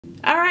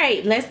All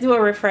right, let's do a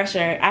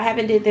refresher. I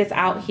haven't did this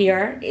out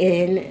here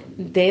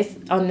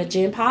on the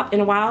Gen Pop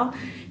in a while,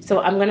 so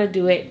I'm gonna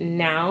do it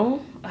now.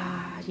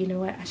 You know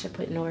what? I should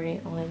put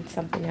Nori on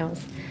something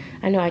else.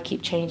 I know I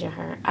keep changing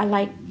her.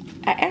 I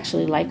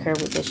actually like her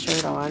with this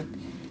shirt on.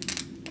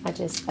 I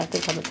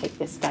think I'm gonna take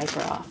this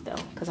diaper off though,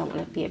 because I want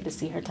to be able to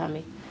see her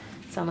tummy.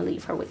 So I'm gonna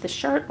leave her with the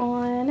shirt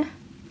on.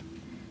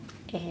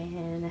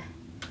 And there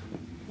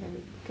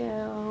we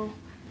go.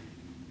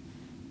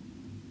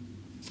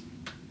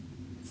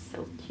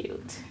 So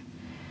cute.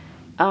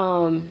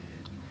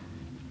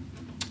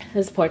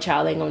 This poor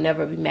child ain't gonna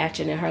never be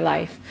matching in her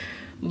life.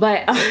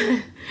 But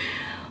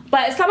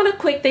but some of the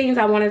quick things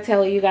I want to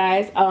tell you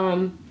guys.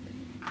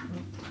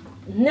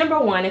 Number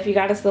one, if you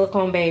got a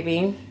silicone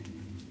baby,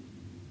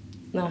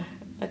 no,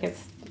 I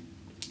guess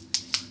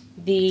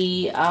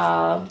the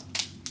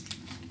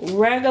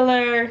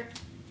regular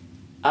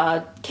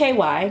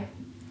KY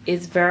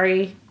is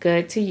very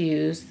good to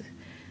use.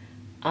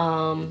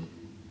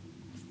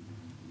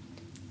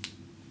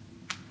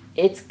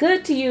 It's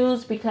good to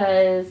use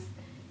because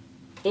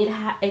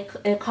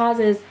it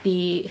causes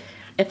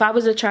if I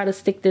was to try to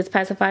stick this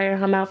pacifier in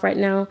her mouth right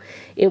now,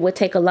 it would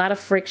take a lot of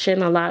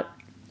friction,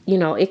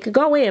 it could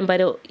go in,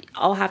 but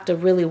I'll have to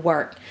really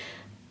work.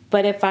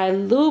 But if I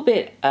lube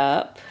it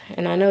up,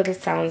 and I know this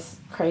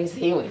sounds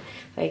crazy,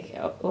 like,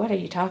 what are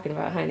you talking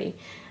about, honey?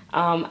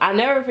 I'll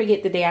never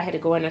forget the day I had to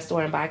go in the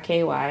store and buy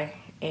KY,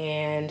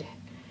 and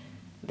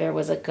there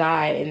was a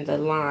guy in the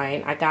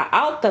line. I got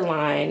out the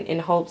line in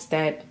hopes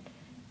that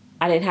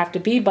I didn't have to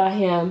be by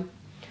him,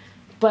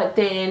 but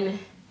then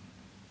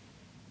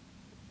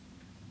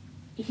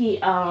he,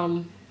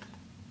 when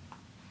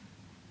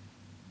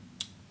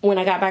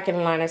I got back in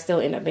the line, I still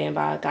ended up being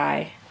by a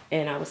guy,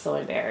 and I was so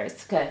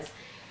embarrassed because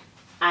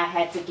I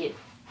had to get,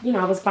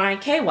 I was buying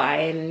KY,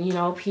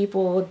 and,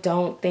 people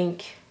don't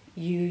think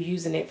you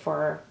using it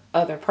for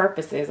other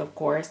purposes, of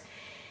course,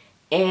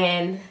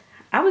 and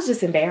I was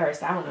just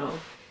embarrassed. I don't know.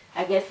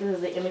 I guess this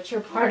is the immature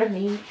part of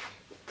me.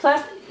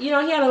 Plus, he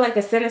had like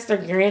a sinister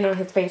grin on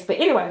his face. But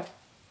anyway,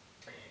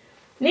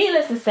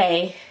 needless to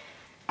say,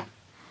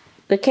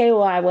 the KY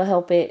will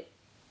help it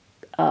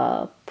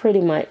pretty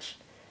much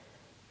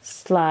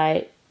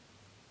slide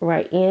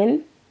right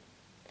in.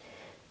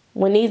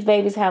 When these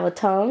babies have a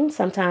tongue,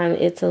 sometimes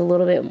it's a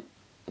little bit,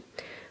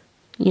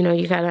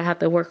 you kind of have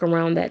to work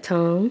around that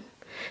tongue.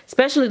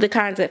 Especially the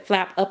kinds that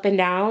flap up and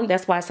down.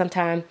 That's why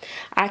sometimes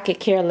I could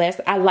care less.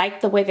 I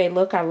like the way they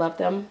look. I love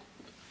them.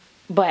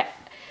 But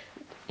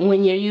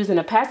when you're using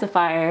a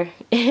pacifier,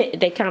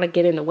 they kind of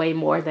get in the way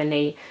more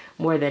than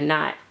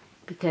not,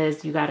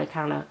 because you got to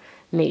kind of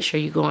make sure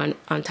you go on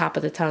top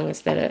of the tongue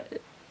instead of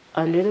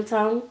under the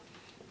tongue,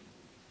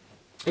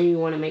 and you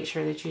want to make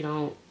sure that you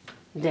don't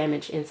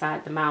damage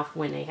inside the mouth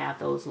when they have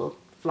those little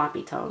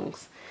floppy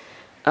tongues.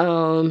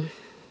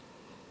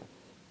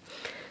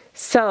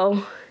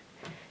 So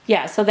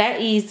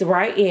that eased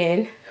right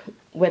in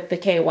with the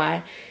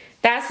KY.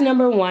 That's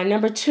number one.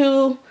 Number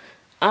two,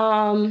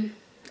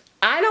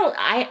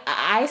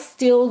 I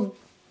still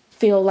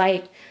feel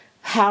like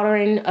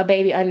powdering a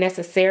baby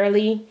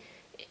unnecessarily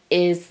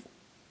is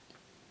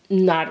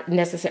not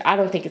necessary. I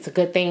don't think it's a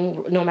good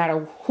thing, no matter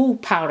who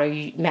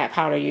matte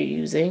powder you're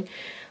using.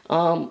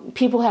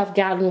 People have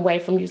gotten away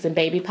from using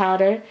baby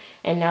powder,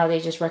 and now they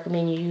just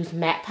recommend you use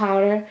matte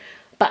powder.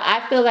 But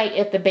I feel like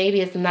if the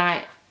baby is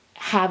not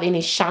have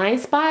any shine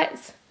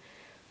spots,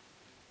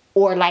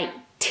 or like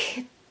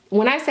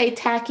when I say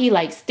tacky,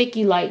 like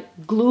sticky, like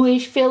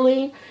gluish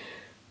feeling,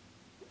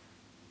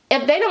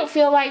 if they don't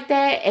feel like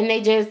that, and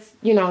they just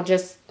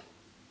just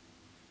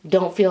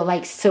don't feel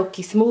like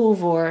silky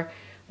smooth or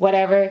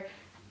whatever,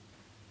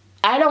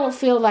 I don't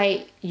feel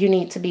like you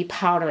need to be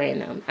powdering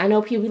them. I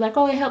know people be like,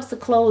 oh, it helps the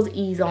clothes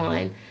ease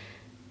on.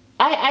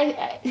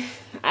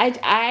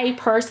 I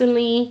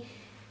personally,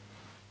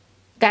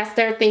 that's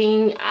their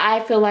thing. I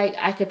feel like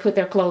I could put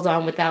their clothes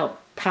on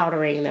without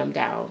powdering them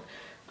down.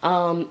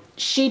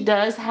 She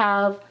does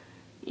have,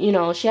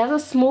 she has a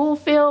smooth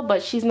feel,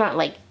 but she's not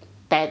like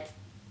that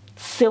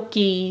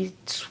silky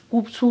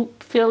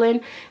swoop feeling.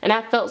 And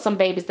I felt some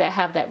babies that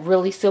have that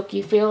really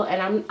silky feel,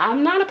 and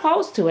I'm not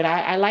opposed to it.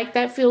 I like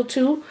that feel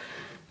too.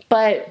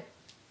 But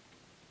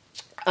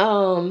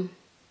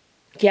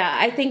yeah,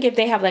 I think if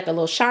they have like a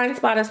little shine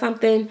spot or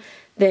something,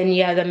 then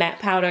yeah, the matte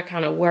powder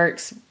kind of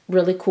works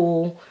really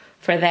cool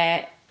for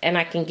that, and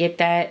I can get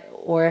that.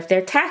 Or if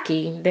they're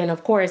tacky, then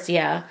of course,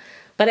 yeah.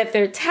 But if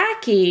they're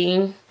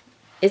tacky,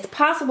 it's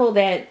possible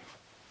that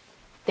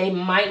they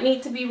might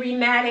need to be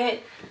rematted.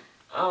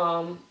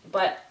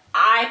 But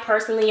I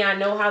personally, I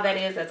know how that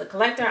is as a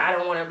collector. I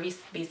don't want to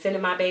be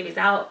sending my babies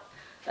out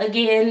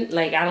again.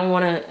 Like, I don't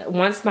want to,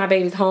 once my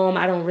baby's home,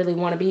 I don't really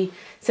want to be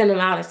sending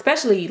them out,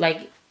 especially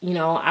like,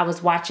 I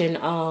was watching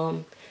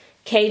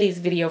Katie's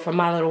video from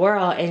My Little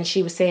World, and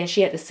she was saying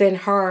she had to send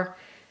her,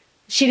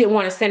 she didn't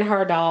want to send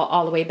her doll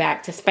all the way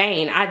back to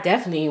Spain. I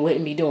definitely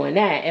wouldn't be doing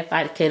that if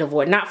I could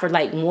avoid, not for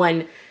like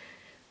one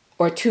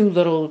or two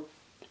little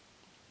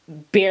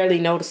barely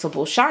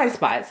noticeable shine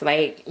spots,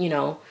 like,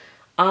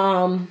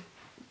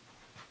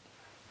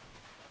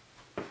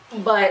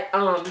 But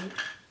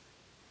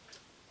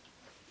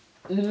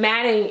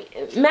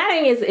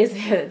matting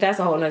is that's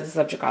a whole nother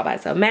subject all by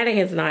itself. Matting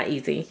is not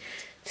easy.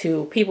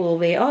 To people will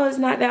be, oh, it's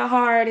not that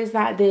hard, it's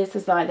not this,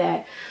 it's not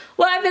that.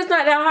 Well, if it's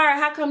not that hard,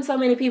 how come so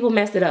many people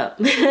messed it up?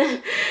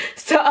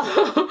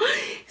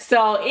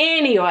 so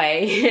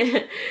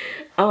anyway,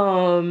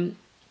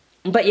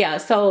 but yeah,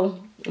 so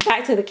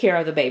back to the care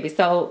of the baby.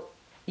 So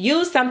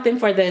use something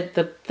for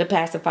the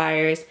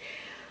pacifiers.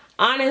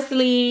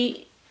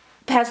 Honestly,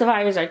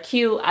 pacifiers are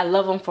cute. I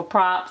love them for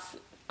props.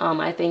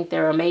 I think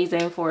they're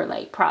amazing for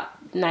like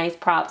nice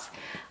props.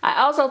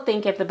 I also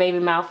think if the baby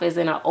mouth is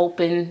in an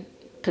open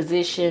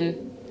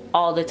position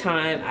all the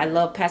time, I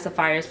love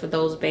pacifiers for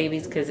those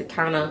babies because it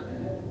kind of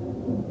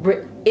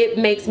it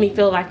makes me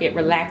feel like it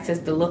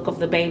relaxes the look of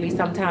the baby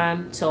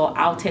sometimes. So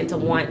I'll tend to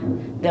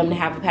want them to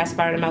have a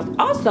pacifier in their mouth.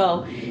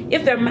 Also,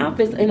 if their mouth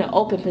is in an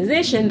open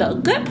position, the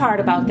good part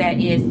about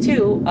that is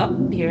too,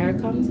 oh, here it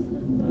comes.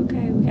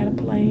 Okay, we got a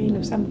plane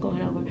or something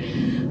going over.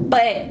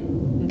 But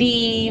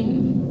the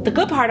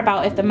good part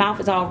about if the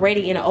mouth is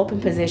already in an open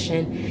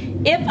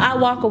position, if I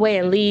walk away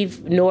and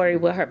leave Nori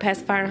with her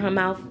pacifier in her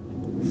mouth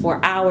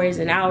for hours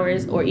and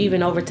hours, or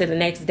even over to the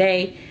next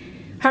day,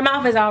 her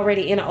mouth is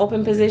already in an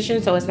open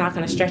position, so it's not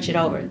going to stretch it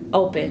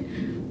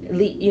open.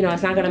 You know,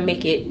 it's not going to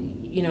make it,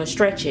 you know,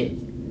 stretch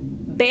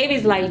it.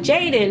 Babies like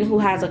Jaden, who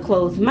has a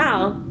closed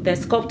mouth,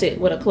 that's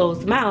sculpted with a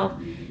closed mouth,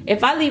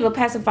 if I leave a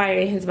pacifier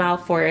in his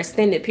mouth for an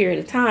extended period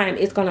of time,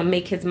 it's going to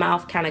make his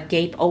mouth kind of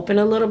gape open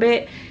a little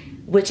bit,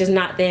 which is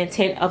not the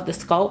intent of the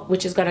sculpt,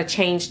 which is going to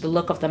change the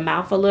look of the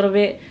mouth a little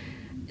bit.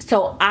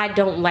 So I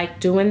don't like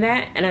doing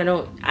that, and I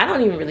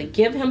don't even really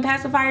give him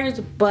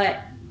pacifiers,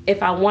 but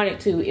if I wanted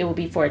to, it would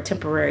be for a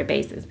temporary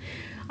basis.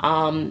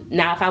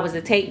 Now, if I was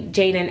to take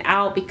Jaden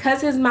out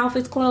because his mouth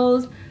is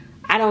closed,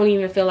 I don't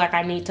even feel like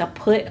I need to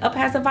put a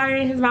pacifier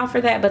in his mouth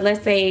for that. But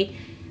let's say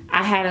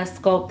I had a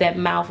sculpt that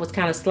mouth was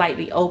kind of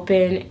slightly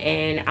open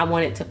and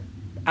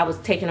I was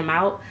taking him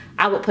out,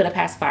 I would put a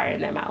pacifier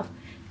in their mouth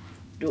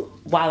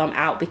while I'm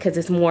out, because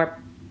it's more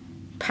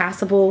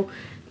passable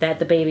that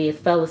the baby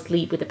fell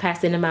asleep with the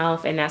pacifier in the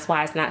mouth, and that's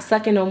why it's not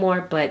sucking no more,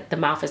 but the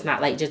mouth is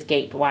not like just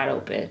gaped wide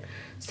open.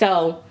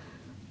 So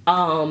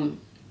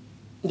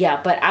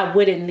yeah, but I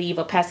wouldn't leave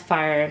a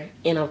pacifier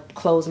in a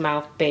closed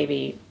mouth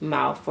baby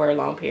mouth for a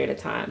long period of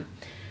time.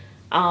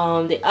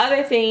 The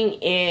other thing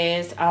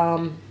is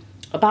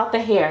about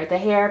the hair. The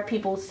hair,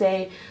 people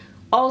say,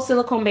 oh,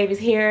 silicone babies'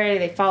 hair,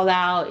 they fall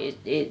out,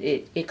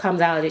 it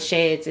comes out, it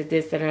sheds, it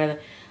this and another.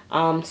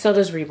 So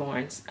does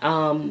reborns.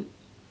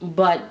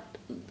 But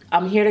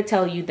I'm here to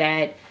tell you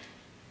that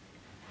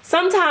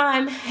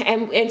sometimes,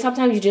 and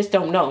sometimes you just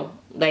don't know,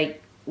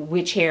 like,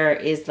 which hair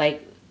is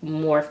like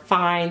more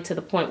fine to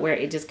the point where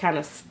it just kind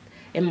of,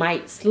 it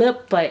might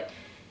slip. But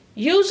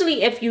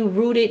usually if you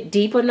root it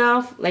deep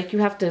enough, like you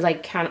have to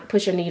like kind of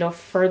push your needle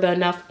further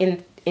enough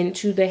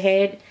into the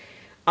head.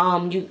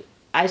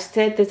 I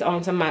said this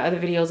on some of my other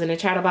videos in the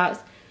Chatterbox.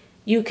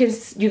 You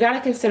got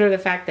to consider the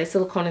fact that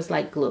silicone is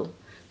like glue.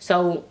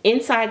 So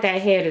inside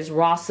that head is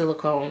raw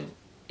silicone.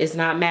 It's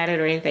not matted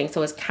or anything,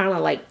 so it's kind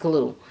of like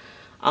glue.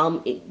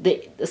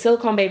 The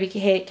silicone baby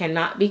head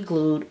cannot be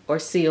glued or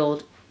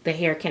sealed. The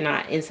hair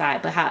cannot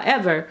inside. But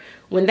however,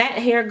 when that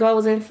hair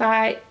goes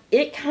inside,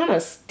 it kind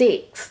of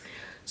sticks.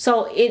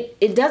 So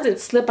it doesn't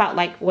slip out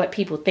like what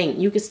people think.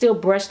 You can still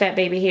brush that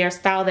baby hair,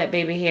 style that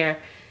baby hair,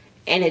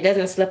 and it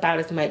doesn't slip out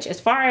as much. As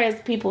far as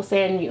people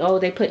saying, oh,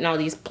 they putting all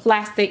these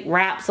plastic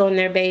wraps on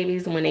their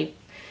babies when they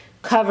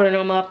covering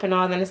them up and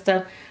all that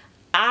stuff.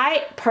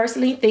 I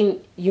personally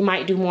think you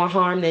might do more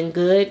harm than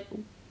good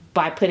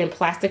by putting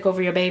plastic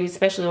over your baby,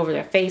 especially over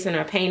their face and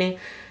their painting,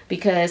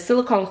 because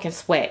silicone can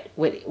sweat.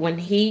 When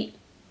heat,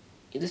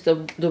 just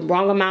the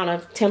wrong amount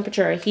of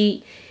temperature or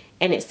heat,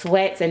 and it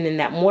sweats, and then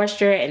that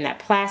moisture and that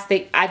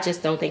plastic, I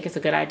just don't think it's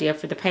a good idea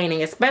for the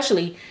painting,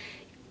 especially,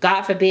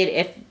 God forbid,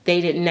 if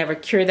they didn't never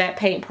cure that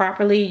paint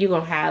properly, you're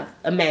going to have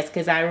a mess.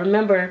 Because I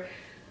remember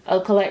a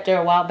collector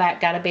a while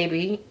back got a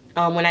baby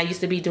when I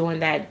used to be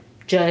doing that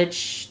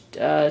judge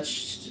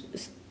thing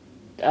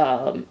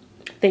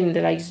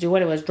that I used to do,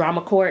 what it was,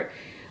 drama court.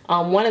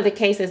 One of the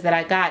cases that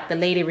I got, the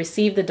lady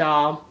received the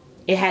doll.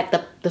 It had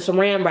the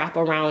saran wrap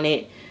around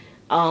it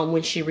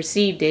when she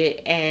received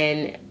it,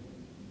 and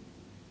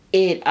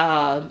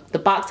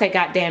the box had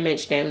got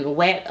damaged and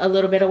wet a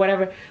little bit or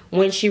whatever.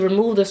 When she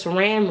removed the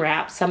saran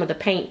wrap, some of the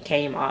paint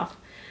came off.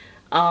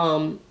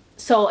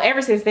 So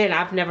ever since then,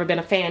 I've never been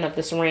a fan of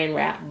the saran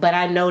wrap, but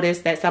I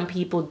noticed that some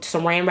people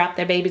saran wrap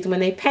their babies when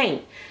they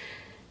paint.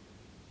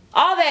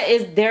 All that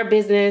is their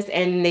business,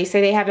 and they say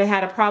they haven't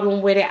had a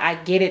problem with it. I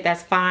get it.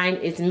 That's fine.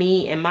 It's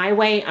me and my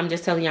way. I'm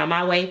just telling y'all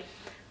my way.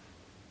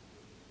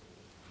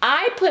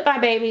 I put my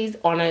babies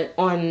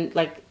on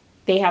like,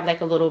 they have like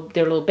their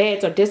little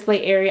beds or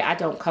display area. I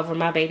don't cover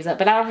my babies up,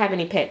 but I don't have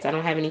any pets. I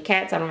don't have any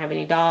cats. I don't have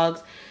any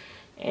dogs,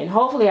 and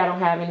hopefully I don't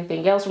have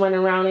anything else running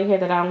around in here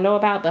that I don't know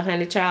about. But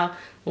honey child,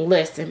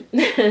 listen,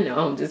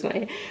 no, I'm just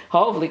like,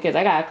 hopefully, because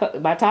I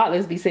got my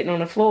toddlers be sitting on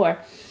the floor,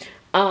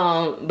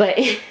 but.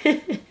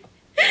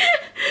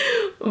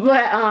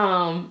 But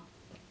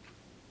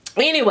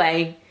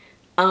Anyway,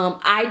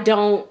 I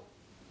don't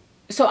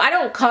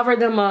cover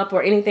them up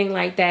or anything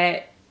like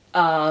that.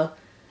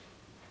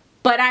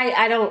 But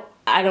I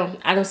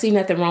don't see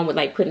nothing wrong with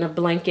like putting a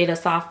blanket, a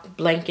soft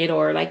blanket,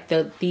 or like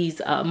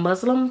these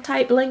Muslim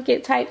type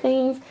blanket type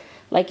things.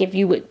 Like if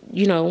you would,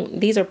 you know,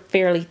 these are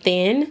fairly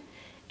thin,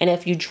 and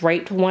if you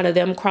draped one of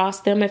them, cross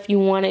them if you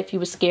wanted, if you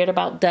were scared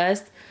about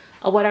dust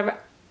or whatever.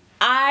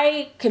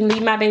 I can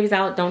leave my babies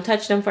out, don't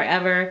touch them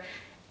forever.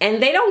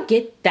 And they don't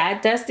get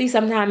that dusty.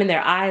 Sometimes in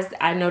their eyes,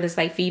 I notice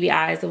like Phoebe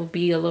eyes, it will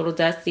be a little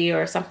dusty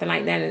or something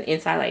like that. And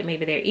inside like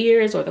maybe their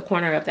ears or the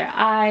corner of their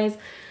eyes.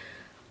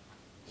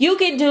 You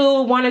could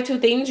do one or two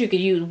things. You could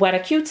use wet a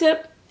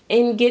Q-tip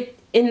and get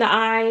in the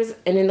eyes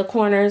and in the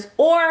corners.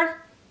 Or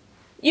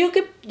you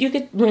could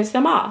rinse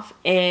them off.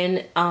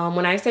 And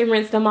when I say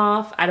rinse them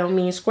off, I don't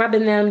mean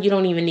scrubbing them. You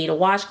don't even need a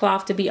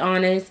washcloth, to be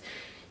honest.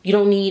 You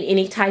don't need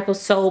any type of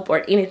soap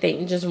or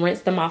anything. Just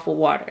rinse them off with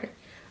water.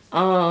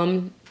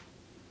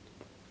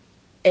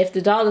 If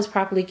the doll is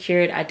properly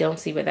cured, I don't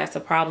see where that's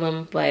a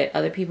problem, but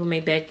other people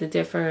may beg to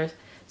differ.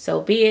 So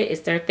be it.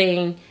 It's their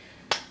thing.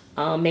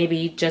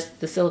 Maybe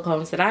just the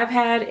silicones that I've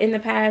had in the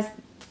past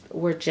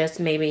were just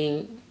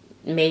maybe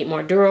made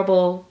more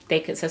durable. They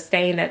could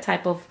sustain that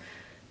type of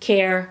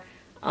care.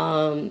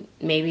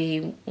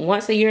 Maybe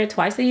once a year,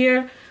 twice a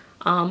year.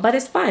 But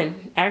it's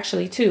fun,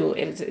 actually, too.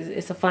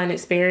 It's a fun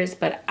experience,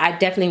 but I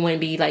definitely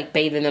wouldn't be like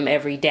bathing them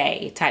every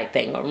day type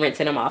thing or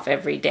rinsing them off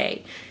every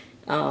day.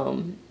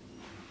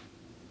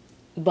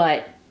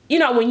 But, you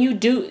know, when you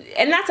do,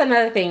 and that's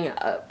another thing,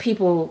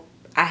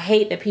 I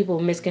hate that people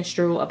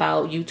misconstrue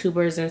about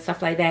YouTubers and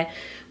stuff like that.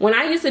 When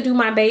I used to do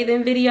my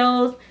bathing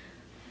videos,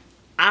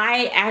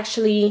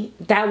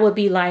 that would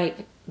be like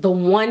the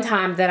one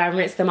time that I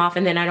rinse them off,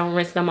 and then I don't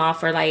rinse them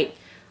off for like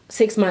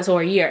 6 months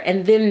or a year.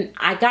 And then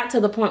I got to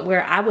the point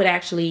where I would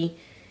actually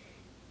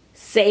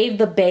save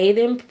the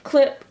bathing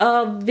clip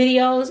of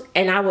videos,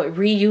 and I would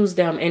reuse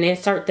them and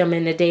insert them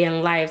in the day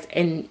in lives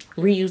and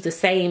reuse the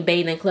same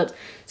bathing clips.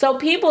 So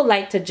people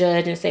like to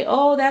judge and say,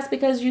 oh, that's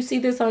because you see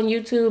this on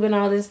YouTube and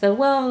all this stuff.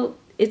 Well,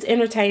 it's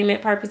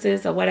entertainment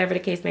purposes or whatever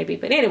the case may be.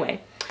 But anyway,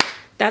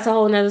 that's a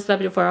whole nother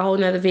subject for a whole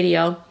nother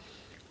video.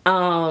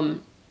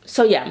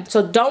 So yeah,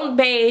 so don't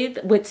bathe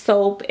with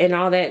soap and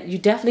all that. You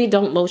definitely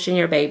don't lotion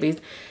your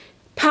babies.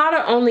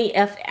 Powder only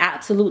if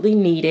absolutely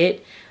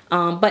needed.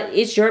 But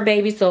it's your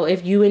baby, so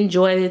if you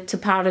enjoy to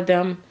powder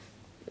them,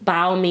 by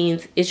all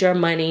means, it's your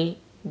money.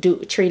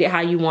 Treat it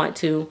how you want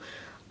to.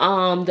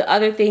 The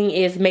other thing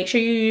is make sure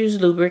you use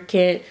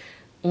lubricant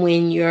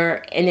when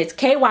and it's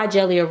KY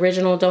jelly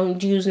original.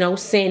 Don't use no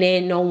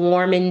scented, no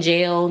warming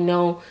gel,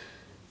 no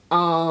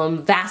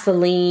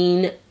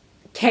Vaseline.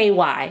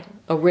 KY,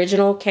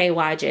 original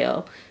KY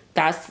gel.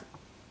 That's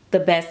the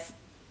best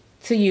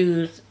to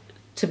use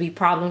to be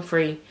problem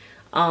free.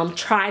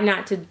 Try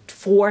not to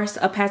force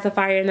a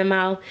pacifier in the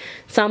mouth.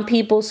 Some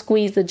people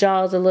squeeze the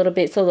jaws a little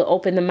bit so they'll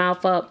open the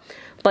mouth up.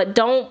 But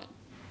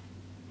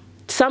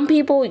some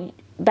people,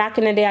 back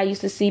in the day, I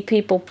used to see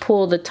people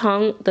pull the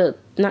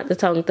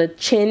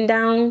chin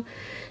down.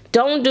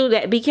 Don't do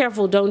that. Be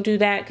careful. Don't do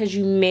that, because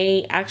you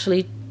may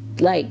actually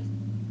like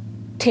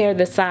tear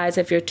the sides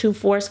if you're too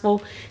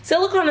forceful.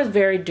 Silicone is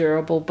very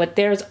durable, but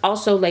there's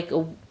also like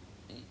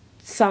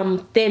some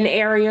thin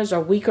areas or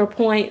weaker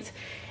points.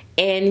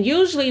 And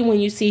usually when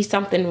you see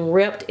something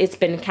ripped, it's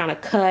been kind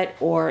of cut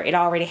or it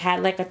already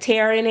had like a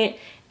tear in it,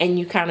 and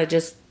you kind of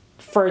just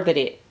furthered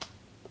it.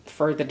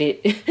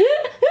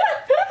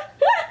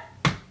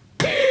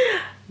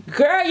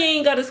 Girl, you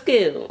ain't go to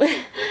school.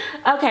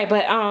 Okay,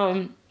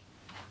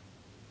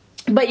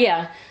 but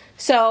yeah.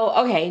 So,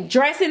 okay,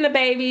 dressing the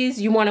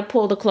babies, you want to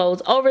pull the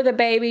clothes over the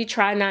baby.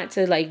 Try not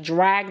to like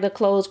drag the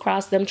clothes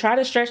across them. Try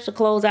to stretch the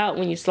clothes out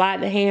when you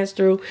slide the hands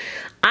through.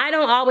 I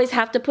don't always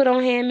have to put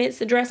on hand mitts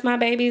to dress my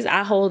babies.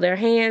 I hold their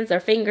hands, their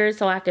fingers,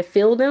 so I can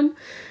feel them,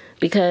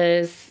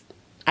 because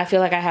I feel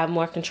like I have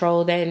more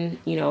control than,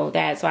 you know,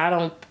 that. So I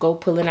don't go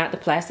pulling out the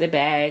plastic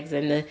bags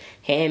and the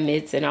hand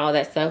mitts and all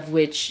that stuff,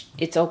 which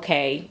it's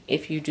okay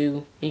if you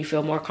do and you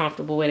feel more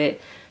comfortable with it.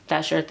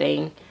 That's your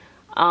thing.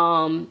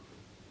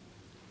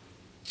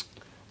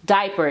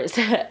 Diapers.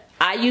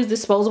 I use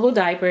disposable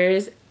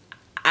diapers.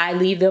 I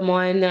leave them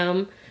on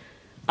them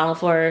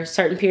for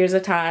certain periods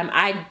of time.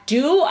 I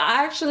do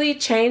actually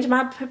change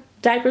my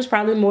diapers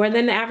probably more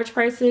than the average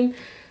person,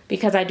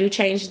 because I do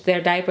change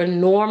their diaper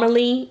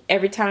normally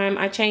every time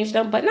I change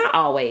them, but not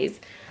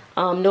always.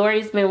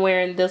 Nori's been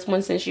wearing this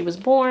one since she was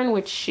born,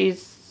 which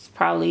she's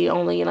probably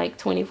only like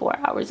 24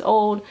 hours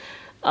old.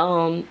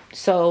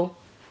 So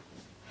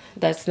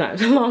that's not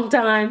a long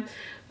time.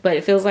 But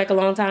it feels like a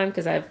long time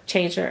because I've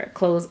changed her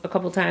clothes a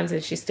couple times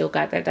and she's still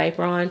got that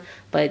diaper on.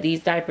 But these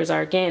diapers are,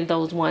 again,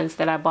 those ones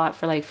that I bought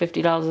for like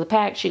 $50 a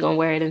pack. She's going to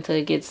wear it until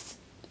it gets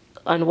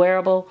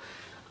unwearable.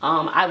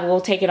 I will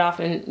take it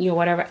off and, you know,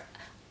 whatever.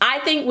 I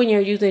think when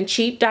you're using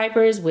cheap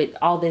diapers with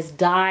all this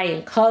dye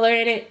and color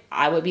in it,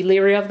 I would be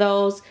leery of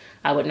those.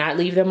 I would not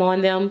leave them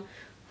on them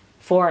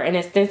for an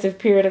extensive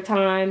period of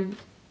time.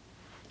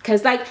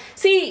 Because, like,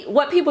 see,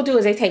 what people do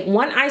is they take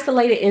one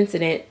isolated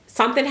incident,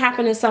 something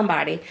happened to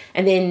somebody,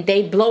 and then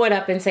they blow it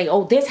up and say,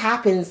 oh, this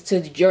happens to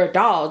your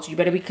dogs, you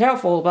better be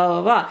careful, blah,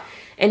 blah, blah.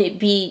 And it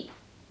be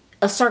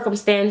a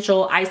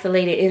circumstantial,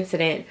 isolated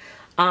incident.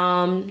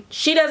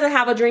 She doesn't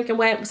have a drinking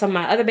wet. Some of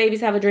my other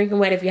babies have a drinking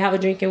wet. If you have a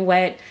drinking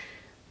wet,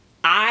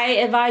 I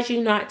advise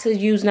you not to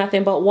use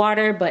nothing but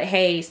water. But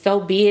hey, so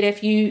be it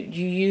if you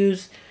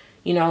use,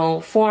 you know,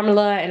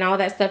 formula and all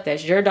that stuff.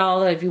 That's your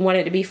dollar. If you want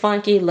it to be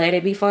funky, let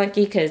it be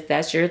funky, because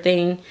that's your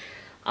thing.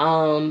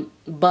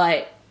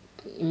 But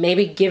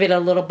maybe give it a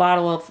little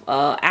bottle of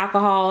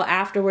alcohol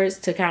afterwards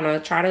to kind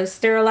of try to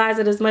sterilize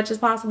it as much as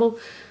possible.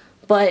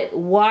 But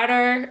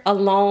water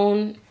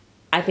alone,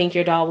 I think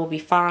your dog will be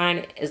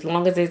fine as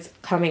long as it's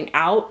coming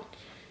out.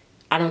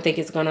 I don't think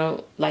it's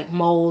gonna like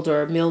mold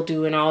or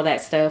mildew and all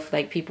that stuff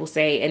like people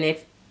say. And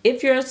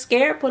if you're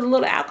scared, put a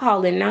little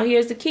alcohol in. Now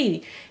here's the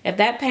key: if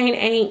that paint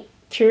ain't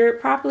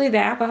cured properly, the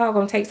alcohol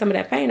gonna take some of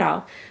that paint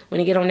off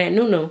when you get on that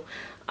noo-noo.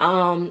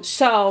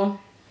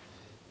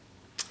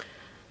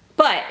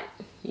 But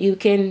you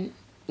can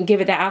give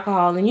it the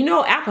alcohol, and you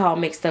know alcohol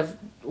makes the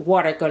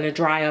water gonna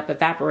dry up,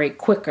 evaporate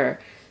quicker.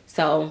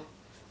 So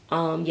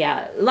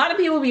yeah, a lot of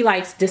people be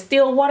like,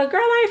 distilled water.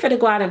 Girl, I ain't finna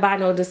go out and buy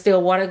no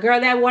distilled water. Girl,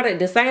 that water,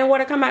 the same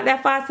water come out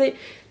that faucet,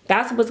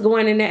 that's what's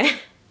going in that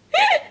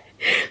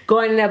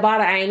going in that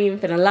bottle. I ain't even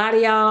finna lie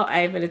to y'all.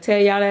 I ain't finna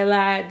tell y'all that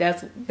lie.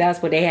 That's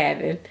what they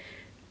having.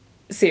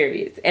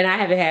 Serious. And I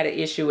haven't had an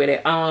issue with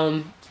it.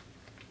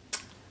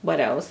 What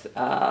else?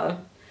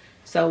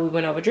 So we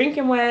went over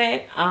drinking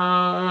wet,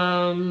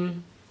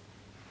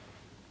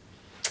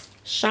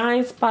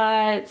 shine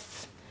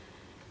spots,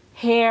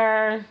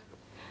 hair.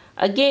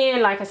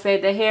 Again, like I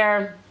said, the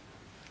hair,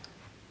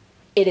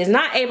 it is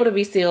not able to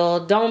be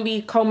sealed. Don't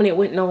be combing it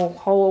with no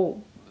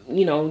whole,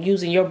 you know,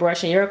 using your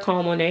brush and your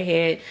comb on their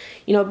head.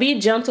 You know, be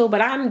gentle, but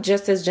I'm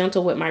just as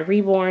gentle with my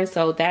reborn,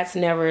 so that's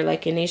never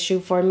like an issue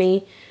for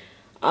me.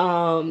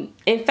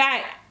 In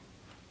fact,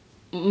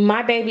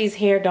 my baby's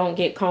hair don't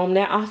get combed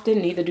that often,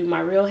 neither do my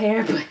real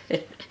hair, but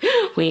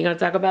we ain't gonna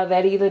talk about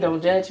that either.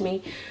 Don't judge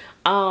me.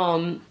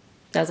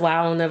 That's why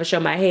I don't never show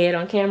my head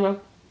on camera.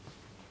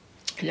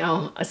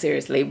 No,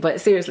 seriously. But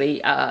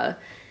seriously, I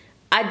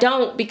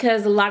don't,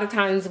 because a lot of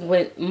times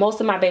when most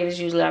of my babies,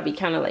 usually I'll be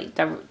kind of like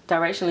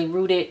directionally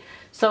rooted,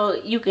 so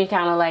you can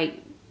kind of like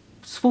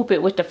swoop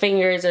it with the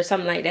fingers or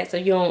something like that, so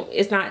you don't,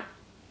 it's not,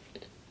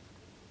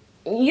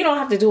 you don't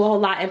have to do a whole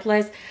lot. And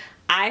plus,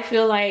 I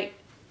feel like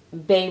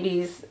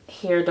babies'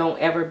 hair don't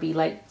ever be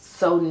like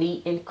so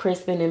neat and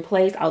crisp and in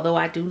place, although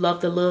I do love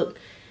the look.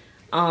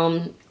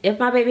 If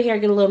my baby hair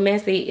get a little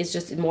messy, it's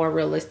just more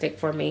realistic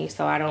for me,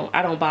 so I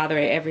don't bother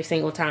it every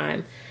single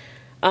time.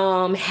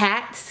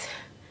 Hats,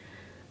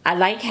 I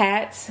like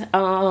hats.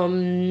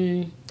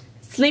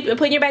 Sleep and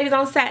putting your babies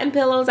on satin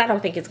pillows, I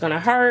don't think it's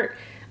gonna hurt.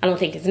 I don't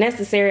think it's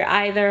necessary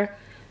either.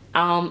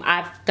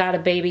 I've got a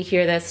baby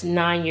here that's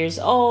 9 years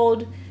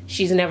old.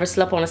 She's never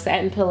slept on a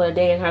satin pillow a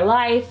day in her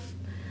life.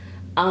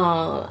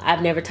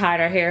 I've never tied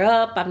her hair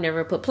up. I've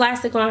never put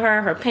plastic on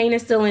her. Her paint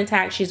is still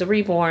intact. She's a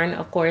reborn,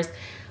 of course.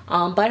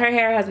 But her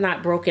hair has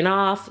not broken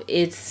off.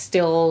 It's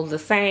still the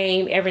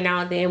same. Every now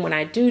and then when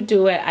I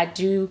do it, I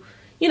do,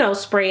 you know,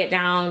 spray it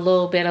down, a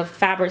little bit of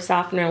fabric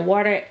softener and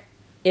water,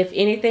 if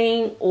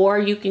anything, or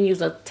you can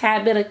use a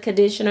tad bit of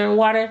conditioner and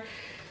water.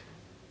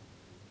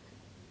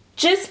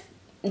 Just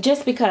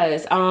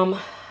because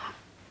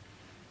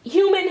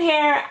human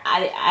hair,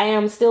 I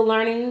am still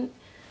learning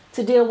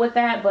to deal with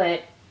that,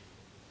 but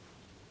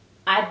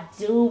I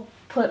do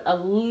put a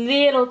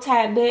little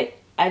tad bit.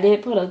 I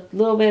did put a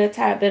little bit, a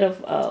tad bit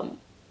of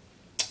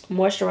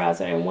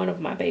moisturizer in one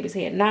of my baby's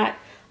hair. Not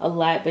a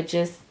lot, but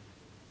just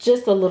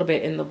a little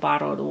bit in the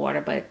bottle of the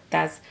water. But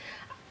that's,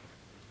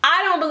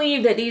 I don't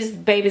believe that these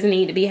babies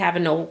need to be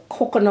having no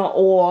coconut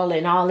oil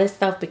and all this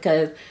stuff,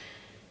 because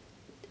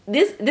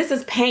this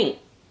is paint,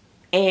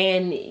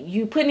 and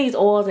you putting these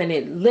oils and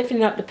it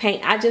lifting up the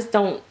paint. I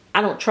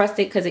don't trust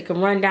it, because it can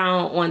run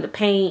down on the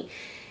paint.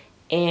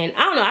 And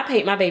I don't know, I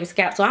paint my baby's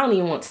scalp, so I don't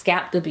even want the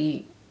scalp to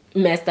be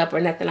messed up or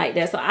nothing like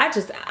that. So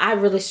I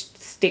really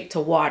stick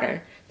to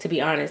water, to be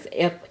honest.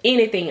 If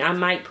anything, I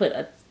might put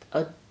a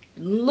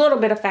little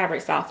bit of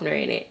fabric softener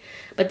in it,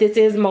 but this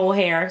is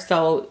mohair,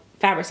 so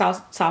fabric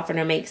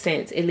softener makes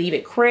sense. It leave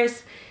it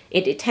crisp,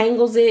 it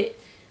detangles it.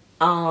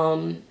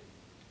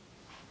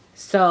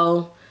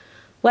 So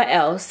what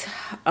else?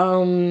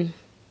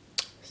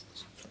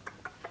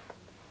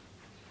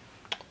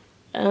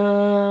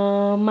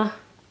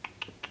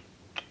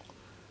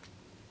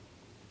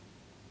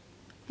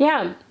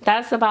 Yeah,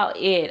 that's about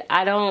it.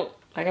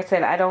 Like I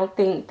said, I don't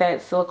think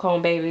that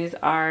silicone babies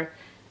are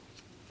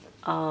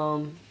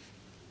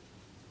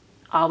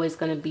always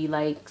going to be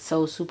like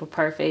so super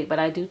perfect, but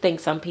I do think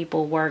some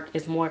people work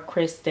is more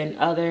crisp than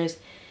others,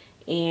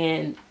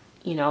 and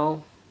you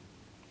know,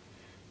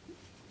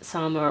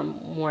 some are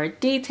more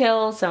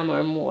detailed, some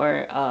are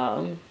more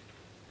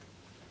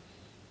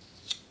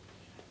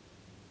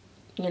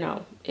you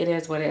know, it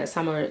is what it is.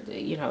 Some are,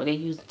 you know, they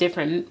use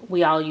different,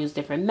 we all use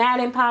different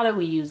matting powder.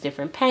 We use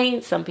different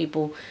paints. Some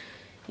people,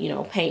 you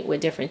know, paint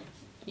with different,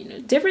 you know,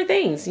 different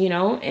things, you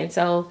know, and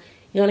so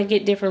you're going to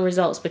get different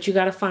results, but you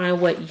got to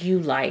find what you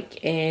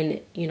like.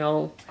 And, you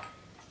know,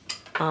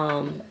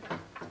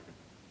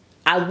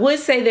 I would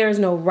say there is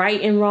no right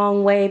and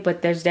wrong way,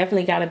 but there's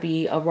definitely got to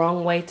be a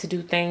wrong way to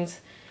do things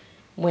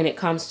when it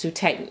comes to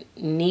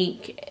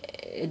technique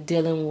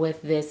dealing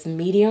with this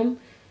medium,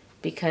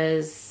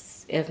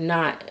 because if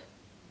not,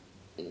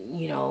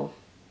 you know,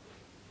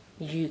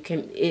 you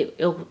can,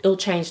 it'll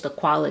change the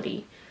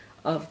quality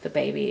of the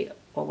baby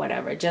or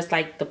whatever. Just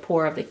like the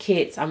pour of the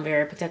kits, I'm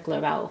very particular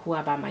about who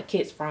I buy my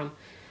kits from,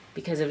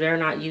 because if they're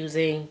not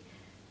using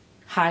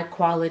high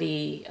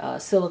quality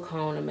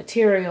silicone or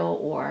material,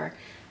 or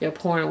they're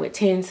pouring with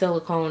 10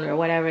 silicone or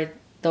whatever,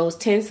 those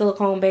 10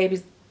 silicone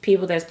babies,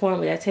 people that's pouring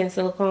with that 10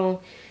 silicone,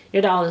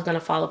 your doll is going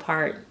to fall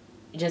apart.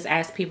 Just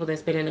ask people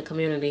that's been in the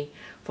community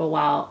for a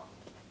while.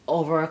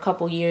 Over a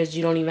couple years,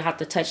 you don't even have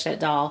to touch that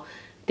doll.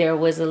 There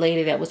was a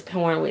lady that was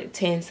pouring with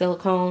 10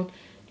 silicone,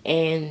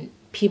 and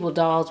people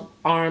dolls'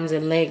 arms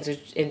and legs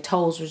and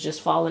toes was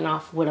just falling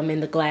off with them in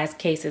the glass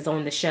cases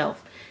on the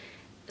shelf.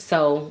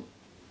 So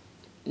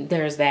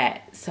there's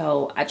that.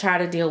 So I try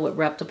to deal with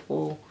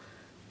reputable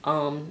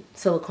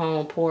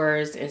silicone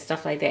pourers and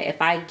stuff like that.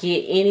 If I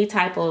get any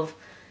type of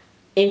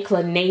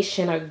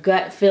inclination or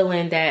gut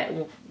feeling that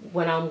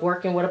when I'm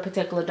working with a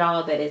particular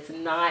doll that it's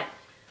not,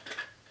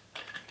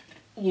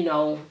 you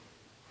know,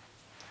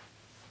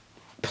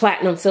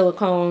 platinum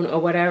silicone or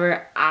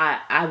whatever,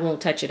 I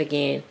won't touch it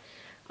again.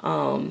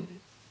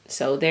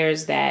 So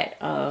there's that.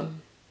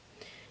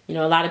 You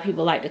know, a lot of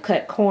people like to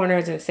cut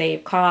corners and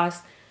save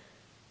costs,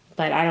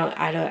 but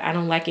I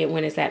don't like it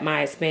when it's at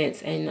my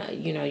expense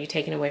and you know, you're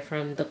taking away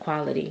from the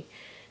quality.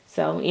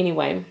 So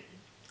anyway,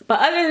 but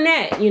other than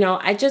that, you know,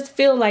 I just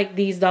feel like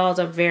these dolls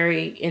are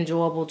very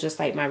enjoyable, just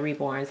like my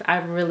reborns. I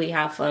really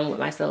have fun with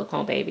my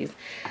silicone babies.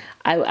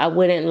 I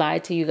wouldn't lie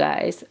to you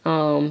guys.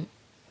 You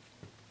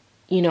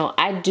know,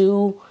 I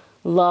do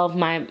love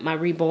my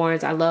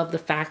reborns. I love the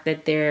fact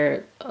that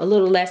they're a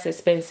little less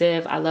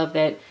expensive. I love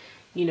that,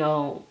 you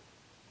know,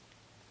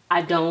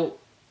 I don't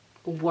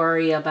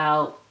worry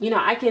about, you know,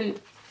 I can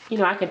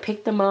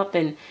pick them up,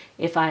 and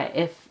if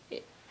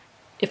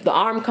the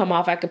arm come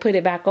off, I could put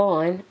it back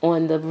on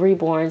the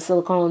reborn.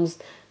 Silicone's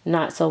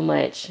not so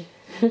much.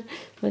 Look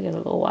at the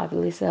little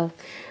wobbly self.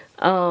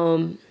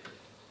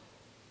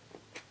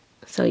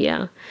 So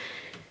yeah,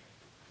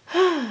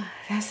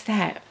 that's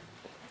that.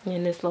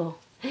 And this little,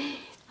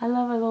 I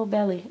love a little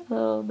belly, a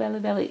little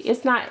belly.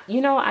 It's not,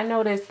 you know, I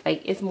noticed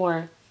like it's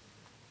more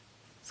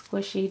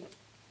squishy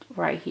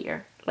right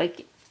here.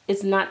 Like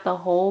it's not the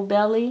whole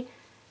belly.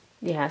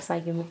 Yeah, it's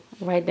like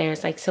right there.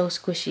 It's like so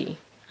squishy.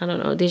 I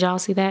don't know. Did y'all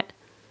see that?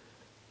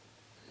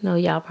 No,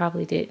 y'all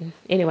probably didn't.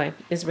 Anyway,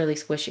 it's really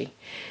squishy.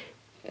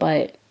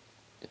 But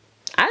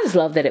I just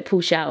love that it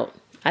poosh out.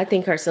 I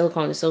think her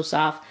silicone is so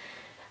soft.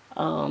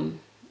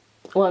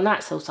 Well,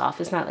 not so soft.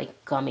 It's not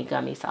like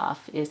gummy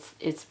soft.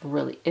 It's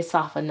really, it's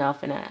soft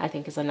enough, and I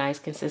think it's a nice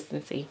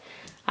consistency.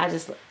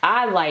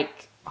 I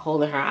like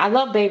holding her. I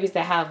love babies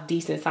that have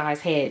decent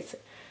sized heads,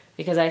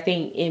 because I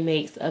think it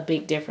makes a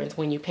big difference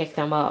when you pick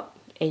them up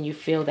and you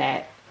feel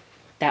that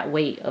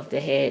weight of the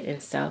head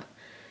and stuff.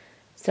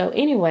 So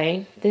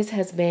anyway, this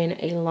has been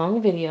a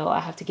long video.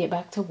 I have to get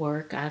back to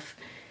work. I've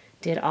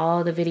did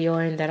all the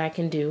videoing that I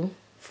can do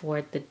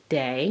for the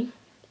day.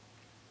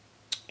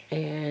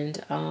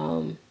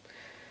 And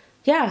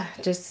yeah,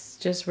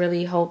 just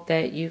really hope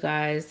that you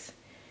guys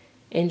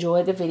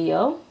enjoyed the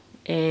video.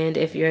 And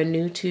if you're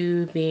new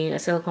to being a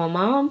silicone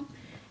mom,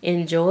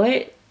 enjoy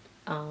it.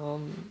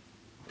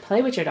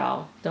 Play with your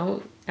doll.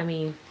 I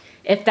mean,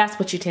 if that's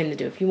what you tend to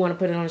do. If you want to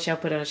put it on a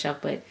shelf, put it on a shelf.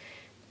 But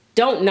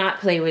don't not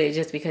play with it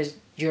just because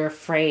you're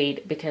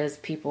afraid, because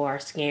people are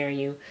scaring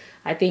you.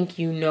 I think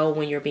you know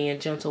when you're being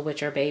gentle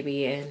with your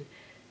baby, and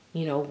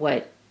you know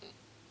what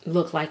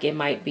look like it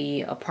might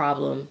be a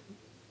problem,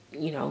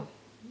 you know.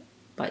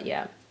 But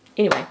yeah,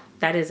 anyway,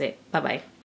 that is it. Bye-bye.